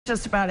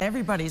Just about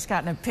everybody's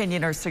got an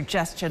opinion or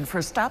suggestion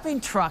for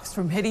stopping trucks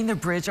from hitting the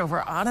bridge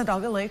over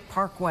Onondaga Lake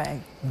Parkway.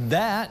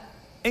 That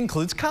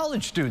includes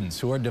college students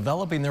who are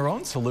developing their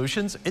own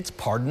solutions. It's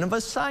part of an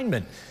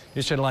assignment.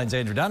 News Channel 9's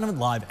Andrew Donovan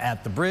live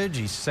at the bridge.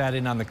 He sat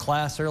in on the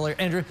class earlier.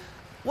 Andrew,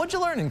 what'd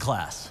you learn in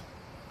class?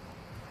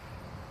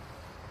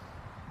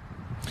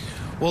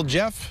 Well,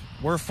 Jeff,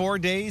 we're 4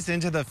 days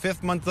into the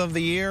 5th month of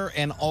the year,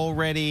 and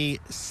already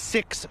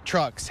 6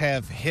 trucks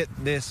have hit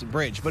this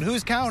bridge. But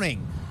who's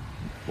counting?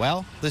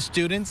 Well, the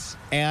students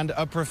and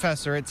a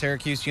professor at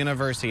Syracuse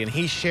University, and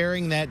he's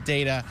sharing that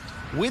data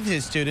with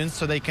his students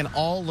so they can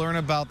all learn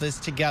about this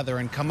together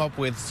and come up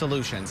with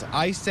solutions.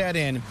 I sat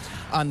in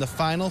on the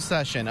final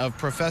session of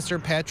Professor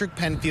Patrick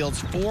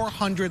Penfield's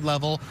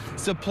 400-level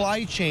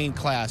supply chain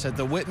class at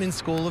the Whitman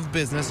School of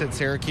Business at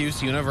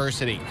Syracuse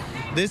University.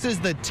 This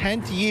is the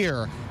 10th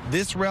year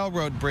this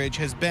railroad bridge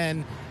has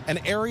been an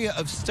area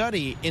of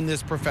study in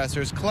this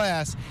professor's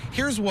class.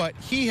 Here's what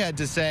he had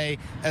to say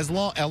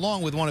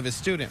along with one of his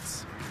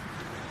students.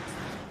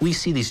 We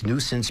see these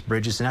nuisance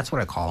bridges, and that's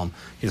what I call them,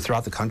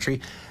 throughout the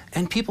country,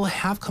 and people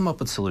have come up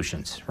with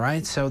solutions,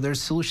 right? So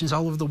there's solutions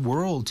all over the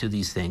world to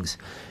these things.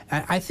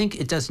 I think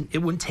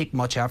it wouldn't take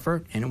much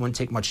effort and it wouldn't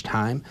take much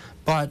time,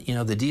 but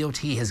the DOT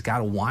has got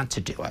to want to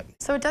do it.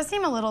 So it does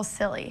seem a little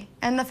silly,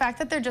 and the fact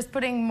that they're just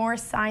putting more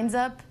signs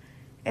up,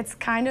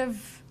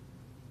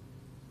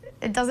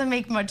 it doesn't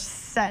make much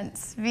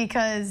sense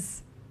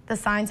because the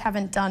signs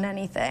haven't done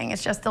anything.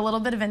 It's just a little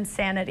bit of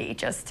insanity,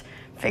 just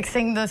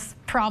fixing this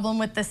problem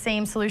with the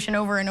same solution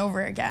over and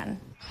over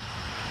again.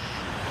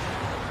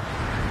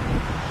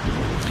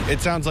 It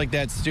sounds like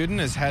that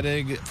student is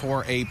headed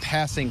for a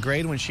passing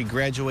grade when she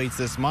graduates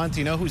this month.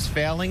 You know who's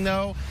failing,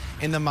 though,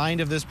 in the mind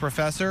of this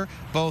professor?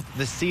 Both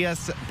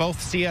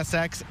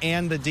CSX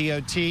and the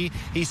DOT.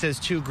 He says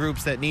 2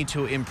 groups that need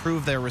to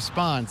improve their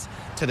response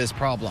to this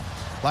problem.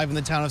 Live in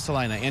the town of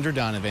Salina, Andrew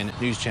Donovan,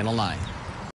 News Channel 9.